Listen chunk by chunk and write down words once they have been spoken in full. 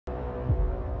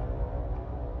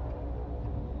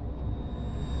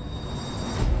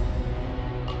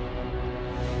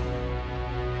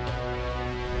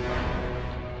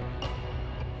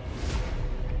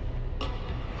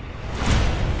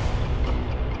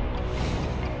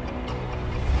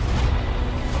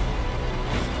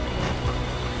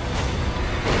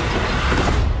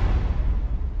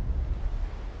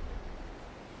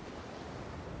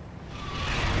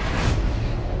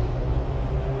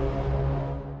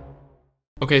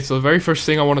Okay, so the very first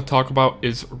thing I want to talk about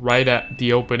is right at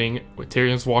the opening, where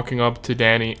Tyrion's walking up to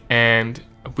Dany, and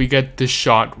we get this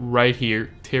shot right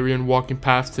here. Tyrion walking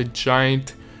past a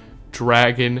giant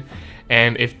dragon,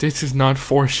 and if this is not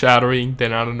foreshadowing,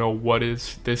 then I don't know what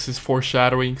is. This is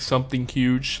foreshadowing something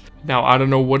huge. Now, I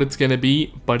don't know what it's gonna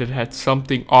be, but it had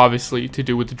something obviously to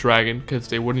do with the dragon, because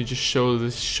they wouldn't just show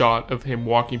this shot of him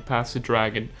walking past the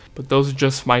dragon. But those are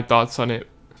just my thoughts on it.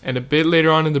 And a bit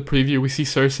later on in the preview, we see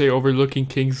Cersei overlooking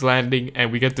King's Landing,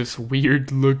 and we get this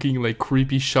weird looking, like,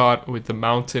 creepy shot with the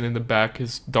mountain in the back,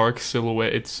 his dark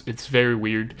silhouette. It's very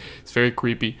weird. It's very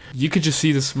creepy. You could just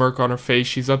see the smirk on her face.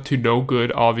 She's up to no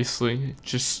good, obviously.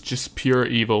 Just pure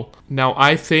evil. Now,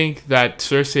 I think that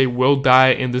Cersei will die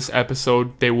in this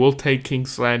episode. They will take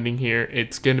King's Landing here.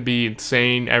 It's gonna be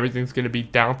insane. Everything's gonna be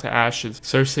down to ashes.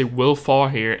 Cersei will fall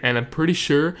here, and I'm pretty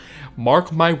sure,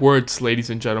 mark my words,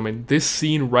 ladies and gentlemen, this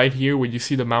scene right here where you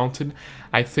see the mountain,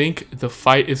 I think the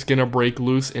fight is gonna break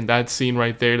loose in that scene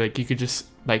right there. Like, you could just,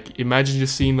 like, imagine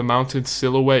just seeing the mountain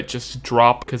silhouette just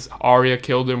drop because Arya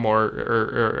killed him,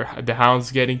 or the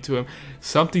hound's getting to him.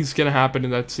 Something's gonna happen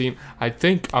in that scene. I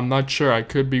think, I'm not sure, I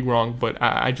could be wrong, but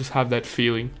I just have that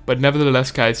feeling. But nevertheless,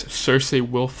 guys, Cersei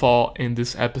will fall in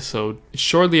this episode.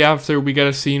 Shortly after, we get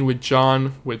a scene with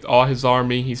Jon with all his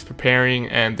army. He's preparing,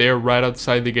 and they're right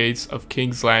outside the gates of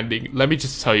King's Landing. Let me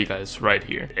just tell you guys right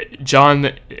here,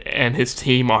 Jon and his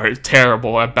team are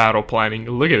terrible at battle planning.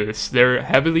 Look at this. They're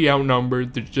heavily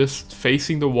outnumbered. They're just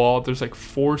facing the wall. There's like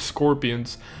 4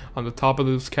 scorpions on the top of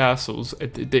those castles.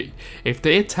 If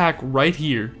they attack right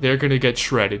here, they're gonna get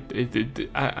shredded.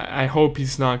 I hope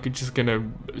he's not just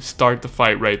gonna start the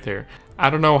fight right there. I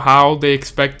don't know how they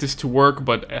expect this to work,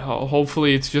 but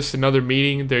hopefully it's just another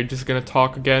meeting. They're just gonna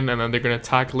talk again, and then they're gonna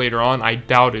attack later on. I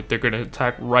doubt it. They're gonna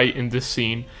attack right in this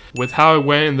scene. With how it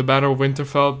went in the Battle of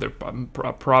Winterfell,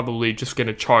 they're probably just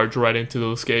gonna charge right into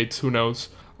those gates. Who knows?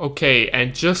 Okay,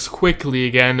 and just quickly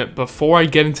again, before I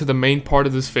get into the main part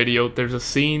of this video, there's a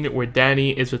scene where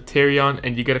Dany is with Tyrion,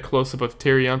 and you get a close-up of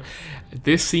Tyrion.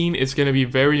 This scene is going to be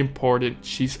very important.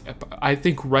 I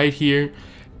think right here,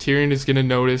 Tyrion is going to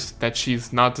notice that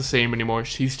she's not the same anymore.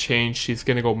 She's changed. She's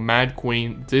going to go mad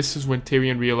queen. This is when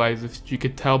Tyrion realizes, you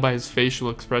could tell by his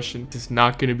facial expression, it's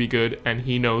not going to be good, and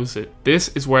he knows it. This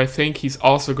is where I think he's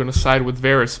also going to side with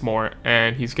Varys more,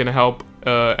 and he's going to help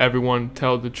everyone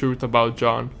tell the truth about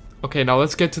Jon. Okay, now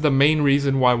let's get to the main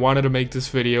reason why I wanted to make this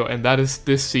video, and that is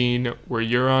this scene where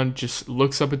Euron just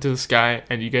looks up into the sky,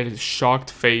 and you get his shocked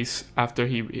face after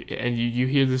you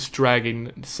hear this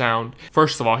dragon sound.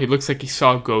 First of all, he looks like he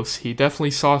saw ghosts. He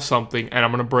definitely saw something, and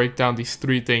I'm gonna break down these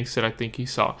 3 things that I think he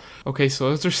saw. Okay, so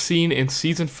there's a scene in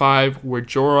season 5 where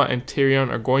Jorah and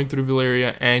Tyrion are going through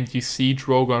Valyria, and you see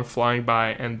Drogon flying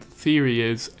by, and the theory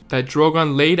is that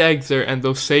Drogon laid eggs there, and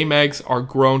those same eggs are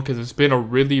grown because it's been a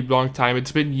really long time.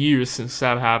 It's been years since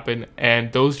that happened,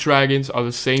 and those dragons are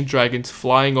the same dragons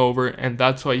flying over, and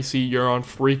that's why you see Euron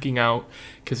freaking out,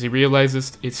 because he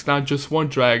realizes it's not just one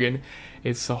dragon,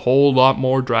 it's a whole lot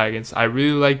more dragons. I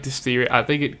really like this theory. I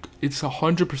think it's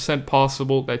 100%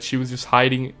 possible that she was just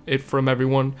hiding it from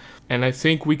everyone, and I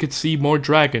think we could see more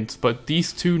dragons. But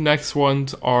these 2 next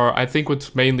ones are, I think,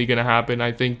 what's mainly gonna happen.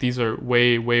 I think these are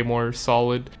way more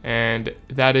solid, and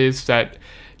that is that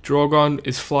Drogon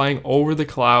is flying over the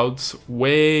clouds,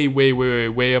 way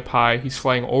up high. He's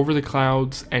flying over the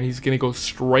clouds, and he's gonna go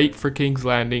straight for King's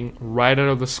Landing, right out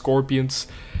of the Scorpions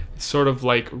sort of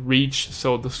like reach,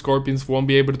 so the Scorpions won't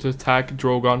be able to attack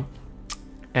Drogon.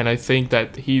 And I think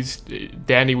that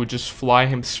Dany would just fly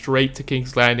him straight to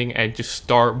King's Landing and just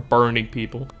start burning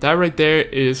people. That right there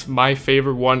is my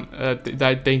favorite one.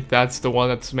 I think that's the one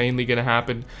that's mainly gonna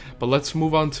happen. But let's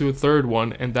move on to a third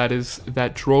one, and that is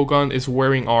that Drogon is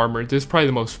wearing armor. This is probably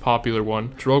the most popular one.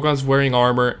 Drogon's wearing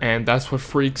armor, and that's what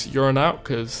freaks Euron out,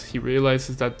 because he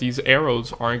realizes that these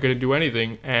arrows aren't gonna do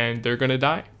anything, and they're gonna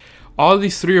die. All of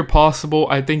these 3 are possible.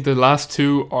 I think the last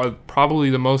 2 are probably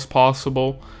the most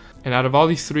possible. And out of all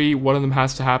these 3, one of them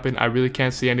has to happen. I really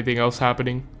can't see anything else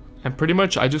happening. And pretty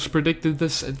much, I just predicted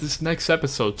this next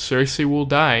episode. Cersei will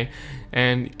die,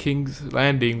 and King's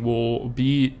Landing will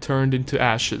be turned into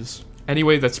ashes.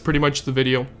 Anyway, that's pretty much the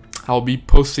video. I'll be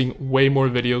posting way more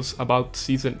videos about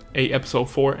Season 8, Episode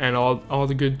 4, and all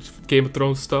the good Game of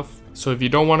Thrones stuff. So if you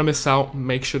don't want to miss out,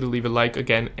 make sure to leave a like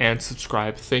again and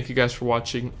subscribe. Thank you guys for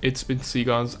watching. It's been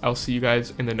Seagons. I'll see you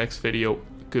guys in the next video.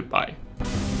 Goodbye.